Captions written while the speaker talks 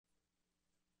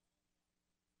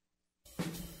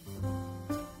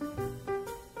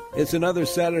It's another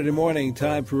Saturday morning,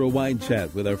 time for a wine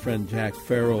chat with our friend Jack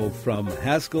Farrell from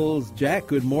Haskell's. Jack,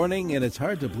 good morning, and it's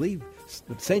hard to believe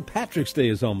St. Patrick's Day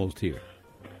is almost here.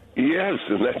 Yes,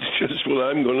 and that's just what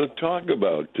I'm going to talk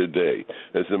about today.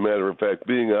 As a matter of fact,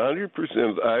 being 100%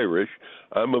 Irish,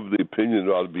 I'm of the opinion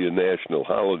it ought to be a national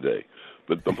holiday.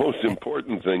 But the most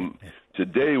important thing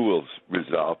today we'll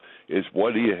resolve is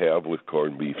what do you have with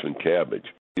corned beef and cabbage?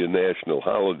 A national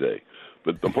holiday.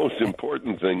 But the most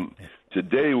important thing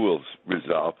today we'll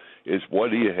resolve is what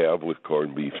do you have with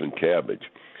corned beef and cabbage?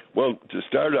 Well, to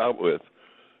start out with,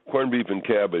 corned beef and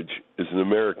cabbage is an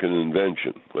American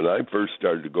invention. When I first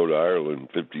started to go to Ireland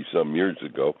 50-some years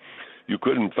ago, you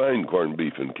couldn't find corned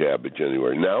beef and cabbage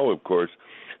anywhere. Now, of course,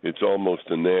 it's almost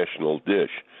a national dish.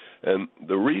 And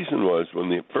the reason was when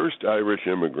the first Irish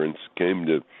immigrants came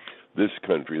to this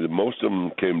country, most of them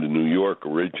came to New York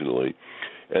originally,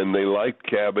 and they liked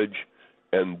cabbage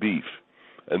and beef.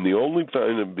 And the only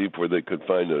kind of beef where they could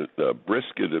find a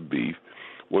brisket of beef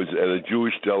was at a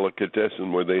Jewish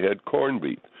delicatessen where they had corned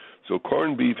beef. So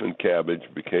corned beef and cabbage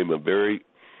became a very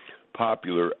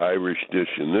popular Irish dish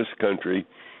in this country,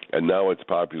 and now it's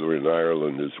popular in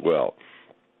Ireland as well.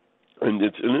 And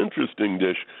it's an interesting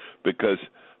dish because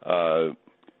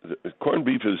corned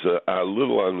beef is a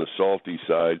little on the salty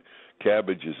side.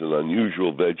 Cabbage is an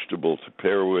unusual vegetable to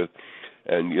pair with,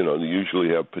 and, you know, they usually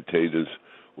have potatoes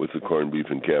with the corned beef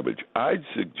and cabbage. I'd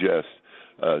suggest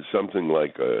something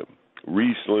like a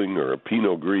Riesling or a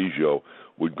Pinot Grigio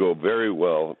would go very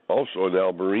well. Also an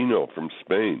Albarino from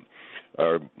Spain.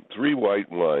 Our three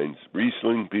white wines,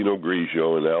 Riesling, Pinot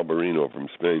Grigio, and Albarino from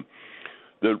Spain,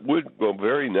 that would go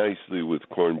very nicely with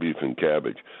corned beef and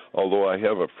cabbage. Although I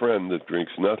have a friend that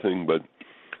drinks nothing but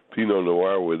Pinot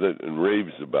Noir with it and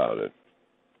raves about it.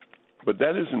 But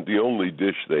that isn't the only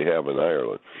dish they have in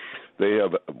Ireland. They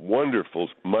have a wonderful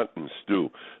mutton stew.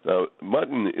 Now,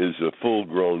 mutton is a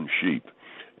full-grown sheep.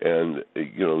 And,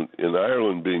 you know, in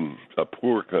Ireland being a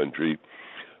poor country,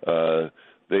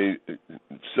 they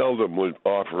seldom would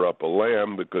offer up a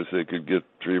lamb because they could get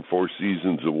 3 or 4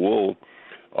 seasons of wool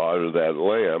out of that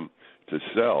lamb to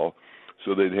sell.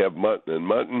 So they'd have mutton. And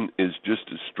mutton is just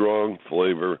a strong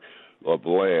flavor of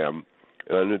lamb.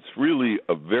 And it's really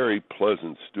a very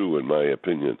pleasant stew, in my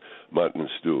opinion, mutton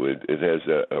stew. It has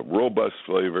a robust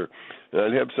flavor. And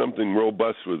I'd have something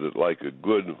robust with it, like a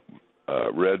good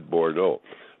red Bordeaux.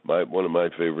 One of my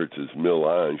favorites is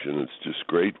Melange, and it's just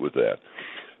great with that.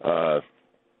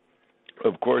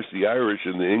 Of course, the Irish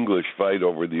and the English fight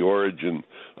over the origin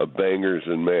of bangers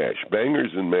and mash.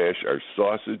 Bangers and mash are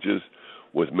sausages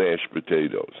with mashed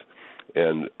potatoes.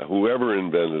 And whoever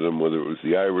invented them, whether it was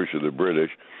the Irish or the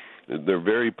British, they're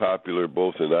very popular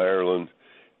both in Ireland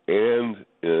and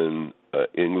in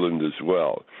England as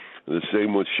well. The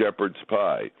same with shepherd's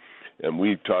pie. And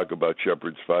we talk about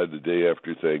shepherd's pie the day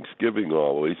after Thanksgiving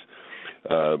always.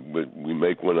 But we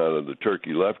make one out of the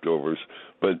turkey leftovers.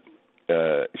 But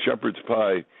shepherd's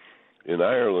pie in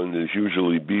Ireland is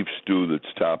usually beef stew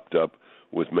that's topped up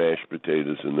with mashed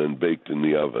potatoes and then baked in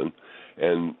the oven.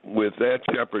 And with that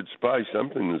shepherd's pie,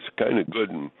 something that's kind of good,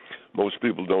 and most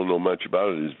people don't know much about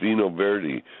it, is Vinho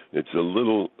Verde. It's a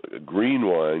little green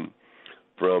wine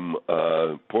from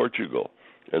Portugal,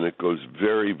 and it goes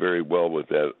very, very well with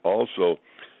that. Also,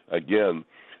 again,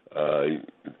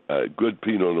 a good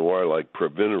Pinot Noir like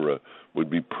Provenera would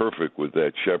be perfect with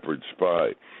that shepherd's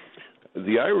pie.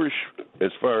 The Irish,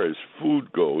 as far as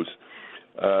food goes,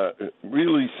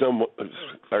 really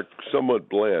are somewhat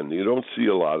bland. You don't see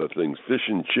a lot of things. Fish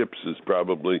and chips is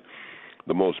probably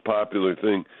the most popular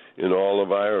thing in all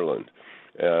of Ireland.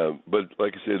 But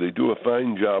like I say, they do a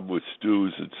fine job with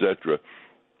stews, etc.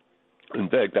 In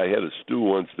fact, I had a stew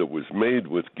once that was made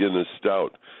with Guinness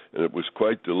Stout, and it was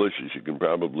quite delicious. You can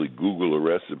probably Google a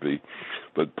recipe,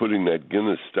 but putting that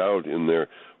Guinness Stout in there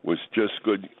was just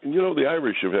good. You know, the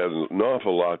Irish have had an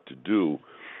awful lot to do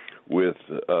with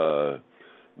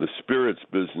the spirits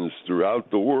business throughout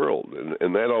the world,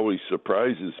 and that always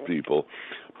surprises people.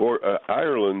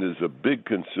 Ireland is a big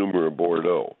consumer of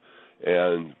Bordeaux,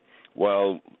 and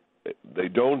while they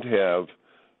don't have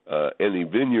any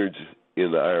vineyards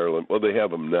in Ireland, well, they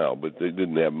have them now, but they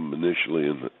didn't have them initially,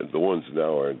 and the ones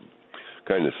now are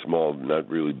kind of small, not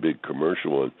really big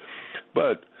commercial ones.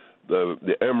 But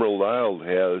the Emerald Isle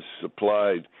has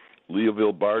supplied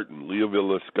Leoville Barton,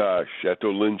 Leoville Escache,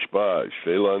 Chateau Lynch Bage,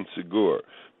 Phelan Segur,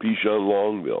 Pichon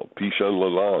Longueville, Pichon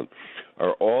Lalande,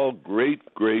 are all great,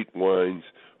 great wines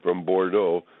from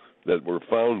Bordeaux that were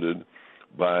founded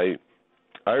by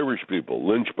Irish people.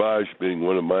 Lynch Bage being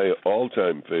one of my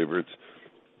all-time favorites,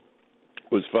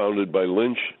 was founded by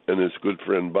Lynch and his good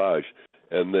friend Bage,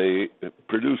 and they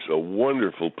produce a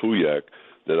wonderful Pauillac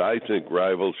that I think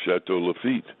rivals Chateau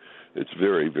Lafite. It's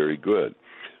very, very good.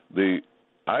 The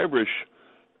Irish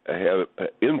have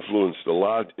influenced a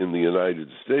lot in the United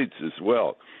States as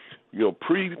well.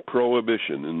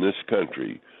 Pre-Prohibition in this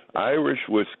country, Irish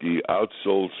whiskey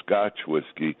outsold Scotch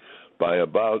whiskey by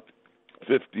about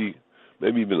 50,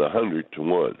 maybe even 100 to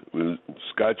 1.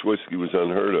 Scotch whiskey was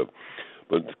unheard of.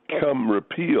 But come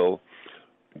repeal,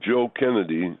 Joe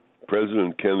Kennedy,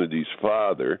 President Kennedy's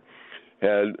father,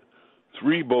 had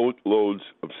 3 boatloads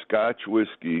of Scotch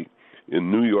whiskey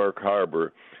in New York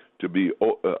Harbor to be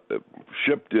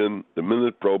shipped in the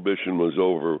minute Prohibition was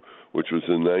over, which was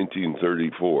in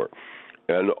 1934.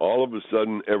 And all of a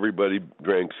sudden, everybody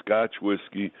drank Scotch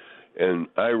whiskey, and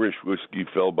Irish whiskey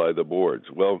fell by the boards.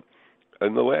 Well,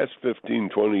 in the last 15,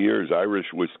 20 years, Irish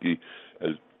whiskey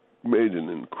has made an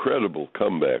incredible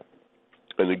comeback.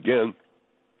 And again,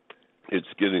 it's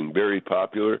getting very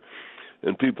popular,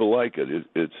 and people like it.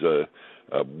 It's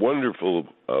a wonderful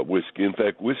whiskey. In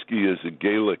fact, whiskey is a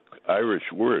Gaelic Irish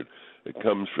word. It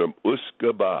comes from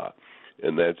Uskaba,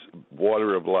 and that's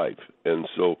water of life. And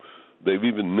so they've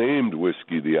even named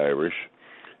whiskey the Irish.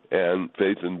 And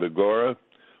Faith and Begora,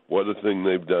 what a thing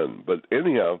they've done. But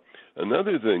anyhow,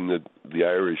 another thing that the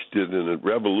Irish did, and it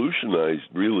revolutionized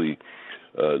really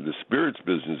the spirits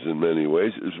business in many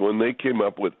ways, is when they came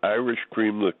up with Irish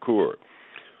cream liqueur.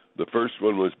 The first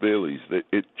one was Bailey's.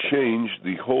 It changed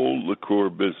the whole liqueur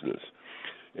business.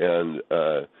 And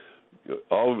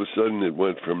all of a sudden it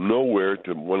went from nowhere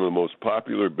to one of the most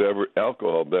popular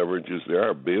alcohol beverages there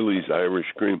are, Bailey's Irish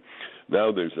Cream.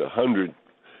 Now there's 100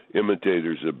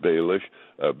 imitators of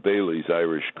Bailey's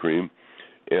Irish Cream.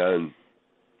 And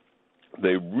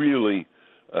they really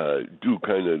do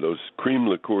kind of, those cream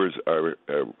liqueurs are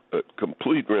a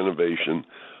complete renovation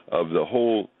of the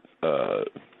whole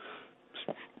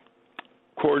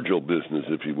cordial business,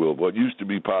 if you will. What used to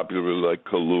be popular like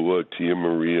Kahlua, Tia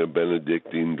Maria,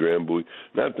 Benedictine, Drambuie,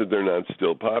 not that they're not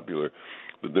still popular,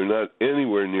 but they're not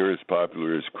anywhere near as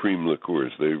popular as cream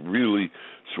liqueurs. They really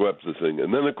swept the thing.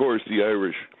 And then, of course, the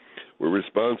Irish were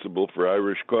responsible for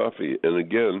Irish coffee. And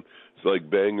again, it's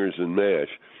like bangers and mash.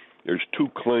 There's 2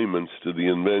 claimants to the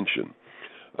invention.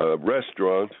 A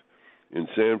restaurant in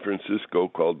San Francisco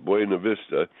called Buena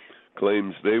Vista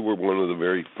claims they were one of the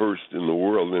very first in the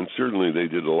world, and certainly they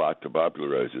did a lot to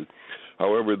popularize it.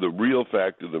 However, the real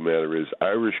fact of the matter is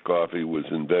Irish coffee was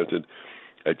invented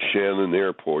at Shannon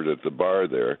Airport at the bar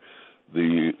there.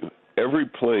 Every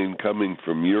plane coming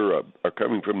from Europe, or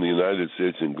coming from the United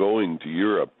States and going to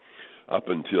Europe up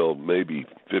until maybe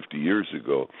 50 years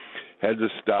ago, had to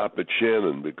stop at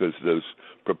Shannon because those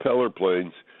propeller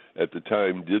planes at the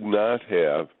time did not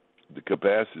have the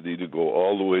capacity to go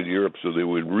all the way to Europe, so they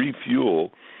would refuel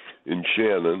in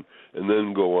Shannon and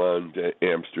then go on to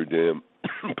Amsterdam,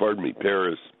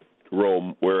 Paris,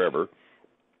 Rome, wherever.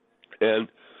 And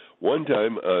one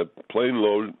time a plane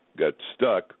load got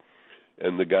stuck,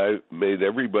 and the guy made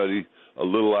everybody a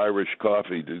little Irish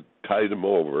coffee to tide them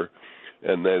over,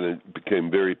 and then it became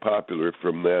very popular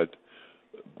from that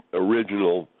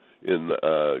original in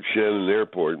Shannon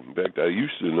Airport. In fact, I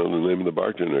used to know the name of the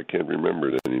bartender. I can't remember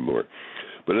it anymore.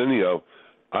 But anyhow,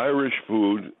 Irish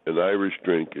food and Irish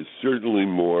drink is certainly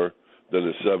more than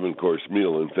a 7-course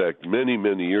meal. In fact, many,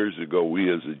 many years ago,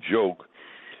 we as a joke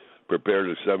prepared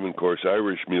a 7-course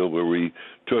Irish meal where we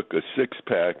took a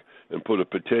 6-pack and put a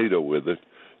potato with it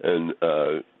and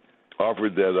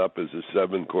offered that up as a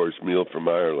 7-course meal from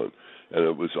Ireland. And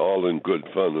it was all in good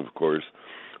fun, of course.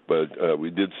 But we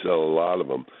did sell a lot of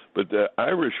them. But the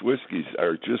Irish whiskeys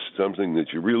are just something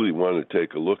that you really want to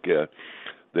take a look at.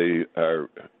 They are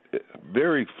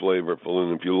very flavorful,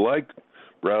 and if you like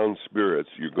brown spirits,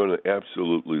 you're going to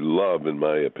absolutely love, in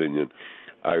my opinion,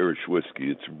 Irish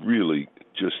whiskey. It's really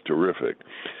just terrific.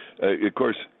 Of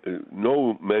course,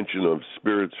 no mention of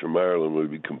spirits from Ireland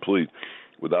would be complete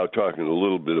without talking a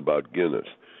little bit about Guinness.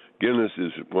 Guinness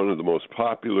is one of the most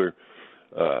popular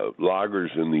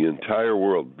lagers in the entire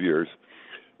world, beers,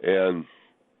 and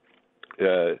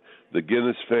the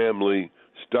Guinness family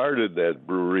started that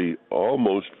brewery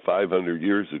almost 500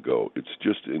 years ago. It's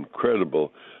just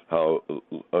incredible how,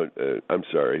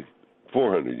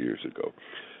 400 years ago.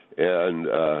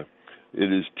 And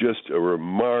it is just a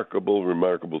remarkable,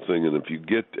 remarkable thing. And if you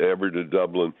get ever to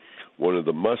Dublin, one of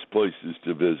the must places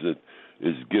to visit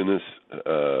is Guinness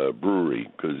Brewery,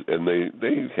 and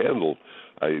they handle,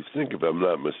 I think if I'm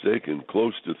not mistaken,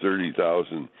 close to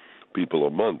 30,000 people a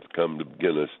month come to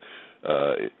Guinness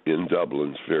in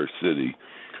Dublin's fair city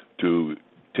to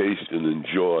taste and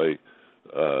enjoy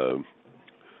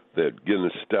that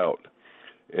Guinness stout.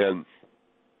 And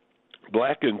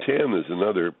Black and Tan is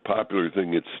another popular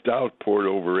thing. It's stout poured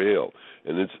over ale,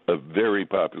 and it's a very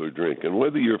popular drink. And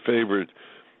whether your favorite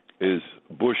is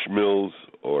Bushmills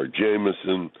or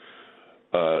Jameson,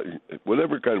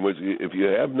 whatever kind of whiskey, if you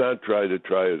have not tried it,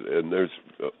 try it. And there's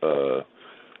a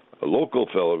local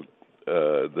fellow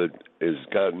that has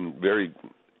gotten very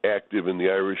active in the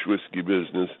Irish whiskey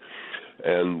business,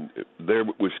 and their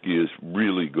whiskey is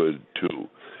really good too.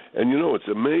 And it's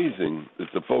amazing that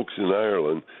the folks in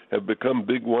Ireland have become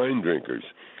big wine drinkers.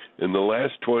 In the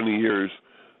last 20 years,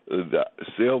 the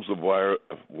sales of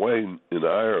wine in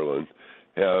Ireland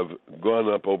have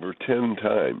gone up over 10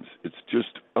 times. It's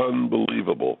just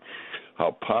unbelievable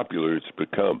how popular it's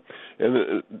become.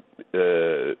 And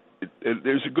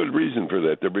there's a good reason for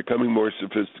that. They're becoming more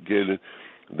sophisticated.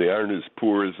 They aren't as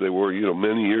poor as they were.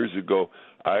 Many years ago,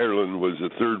 Ireland was a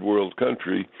third world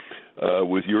country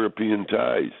with European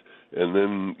ties. And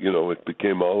then, it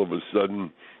became all of a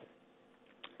sudden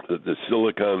the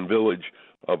Silicon Village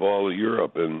of all of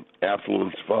Europe, and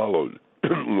affluence followed.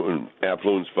 When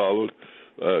affluence followed,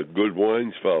 good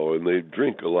wines follow, and they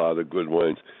drink a lot of good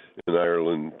wines in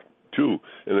Ireland too.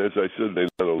 And as I said, they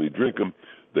not only drink them,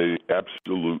 they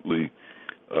absolutely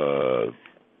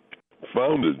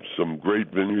founded some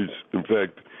great vineyards. In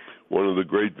fact, one of the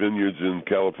great vineyards in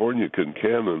California,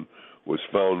 Kincannon, was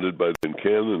founded by the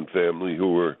Kincannon family,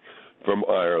 who were from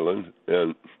Ireland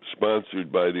and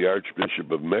sponsored by the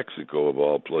Archbishop of Mexico, of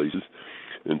all places,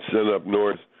 and sent up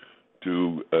north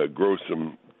to grow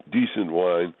some decent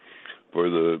wine for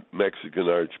the Mexican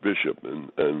Archbishop,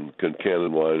 and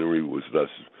Kincannon Winery was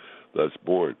thus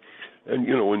born. And,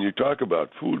 when you talk about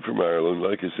food from Ireland,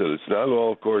 like I said, it's not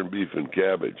all corned beef and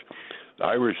cabbage.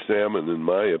 Irish salmon, in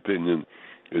my opinion,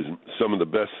 is some of the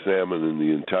best salmon in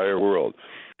the entire world.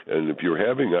 And if you're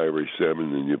having Irish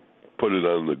salmon and you put it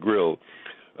on the grill,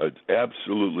 it's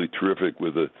absolutely terrific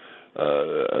with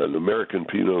an American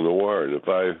Pinot Noir. And if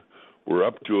I were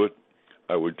up to it,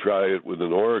 I would try it with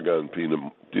an Oregon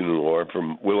Pinot Noir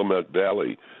from Willamette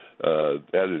Valley.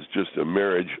 That is just a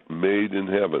marriage made in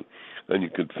heaven. And you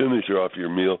could finish off your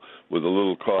meal with a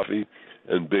little coffee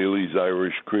and Bailey's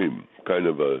Irish cream, kind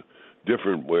of a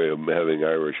different way of having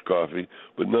Irish coffee,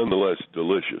 but nonetheless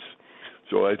delicious.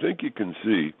 So I think you can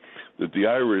see that the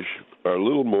Irish are a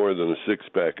little more than a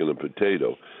six-pack and a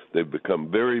potato. They've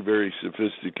become very, very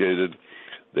sophisticated.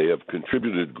 They have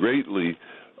contributed greatly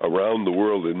around the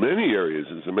world in many areas.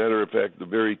 As a matter of fact, the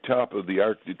very top of the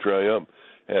Arc de Triomphe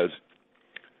has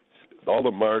all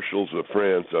the marshals of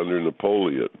France under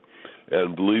Napoleon.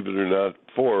 And believe it or not,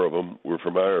 4 of them were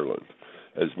from Ireland.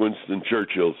 As Winston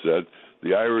Churchill said,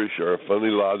 the Irish are a funny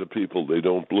lot of people. They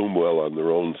don't bloom well on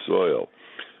their own soil.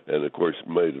 And, of course,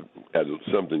 might have had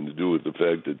something to do with the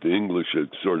fact that the English had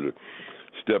sort of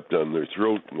stepped on their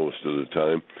throat most of the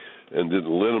time and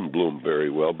didn't let them bloom very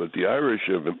well. But the Irish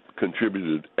have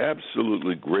contributed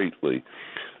absolutely greatly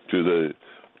to the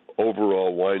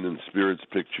overall wine and spirits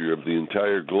picture of the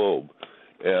entire globe.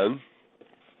 And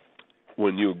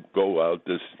when you go out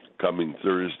this coming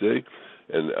Thursday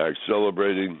and are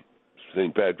celebrating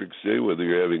St. Patrick's Day, whether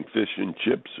you're having fish and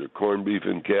chips or corned beef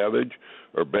and cabbage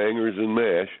or bangers and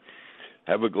mash,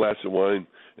 have a glass of wine,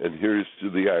 and here's to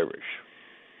the Irish.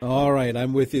 All right,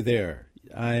 I'm with you there.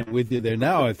 I'm with you there.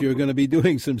 Now, if you're going to be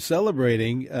doing some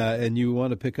celebrating and you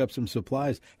want to pick up some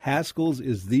supplies, Haskell's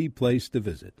is the place to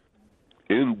visit.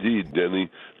 Indeed, Denny.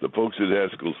 The folks at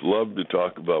Haskell's love to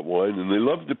talk about wine, and they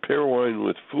love to pair wine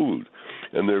with food.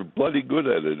 And they're bloody good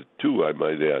at it, too, I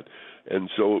might add. And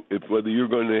so whether you're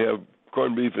going to have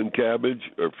corned beef and cabbage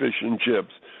or fish and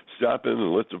chips, stop in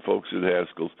and let the folks at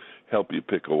Haskell's help you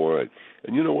pick a wine.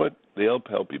 And you know what? They'll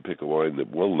help you pick a wine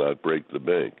that will not break the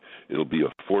bank. It'll be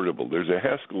affordable. There's a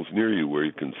Haskell's near you where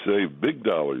you can save big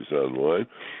dollars on wine,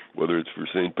 whether it's for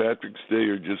St. Patrick's Day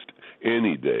or just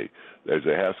any day. There's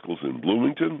a Haskell's in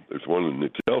Bloomington. There's one in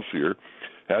Excelsior.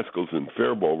 Haskell's in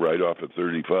Faribault right off at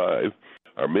 35.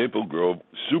 Our Maple Grove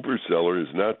super cellar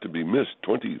is not to be missed,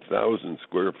 20,000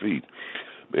 square feet.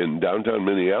 In downtown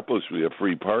Minneapolis, we have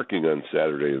free parking on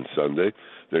Saturday and Sunday.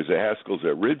 There's a Haskell's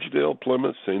at Ridgedale,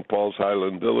 Plymouth, St. Paul's,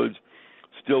 Highland Village,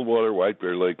 Stillwater, White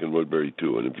Bear Lake, and Woodbury,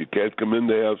 too. And if you can't come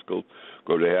into Haskell's,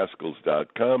 go to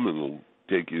Haskells.com, and it'll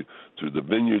take you through the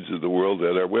vineyards of the world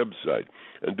at our website.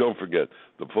 And don't forget,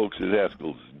 the folks at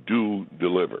Haskell's do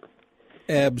deliver.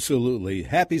 Absolutely.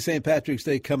 Happy St. Patrick's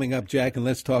Day coming up, Jack, and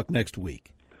let's talk next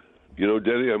week. You know,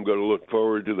 Denny, I'm going to look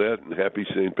forward to that, and happy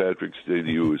St. Patrick's Day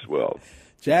to you as well.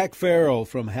 Jack Farrell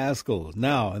from Haskell.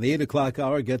 Now, in the 8 o'clock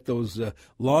hour, get those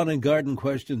lawn and garden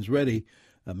questions ready.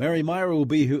 Mary Meyer will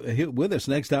be with us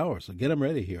next hour, so get them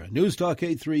ready here. News Talk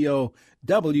 830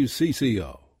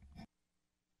 WCCO.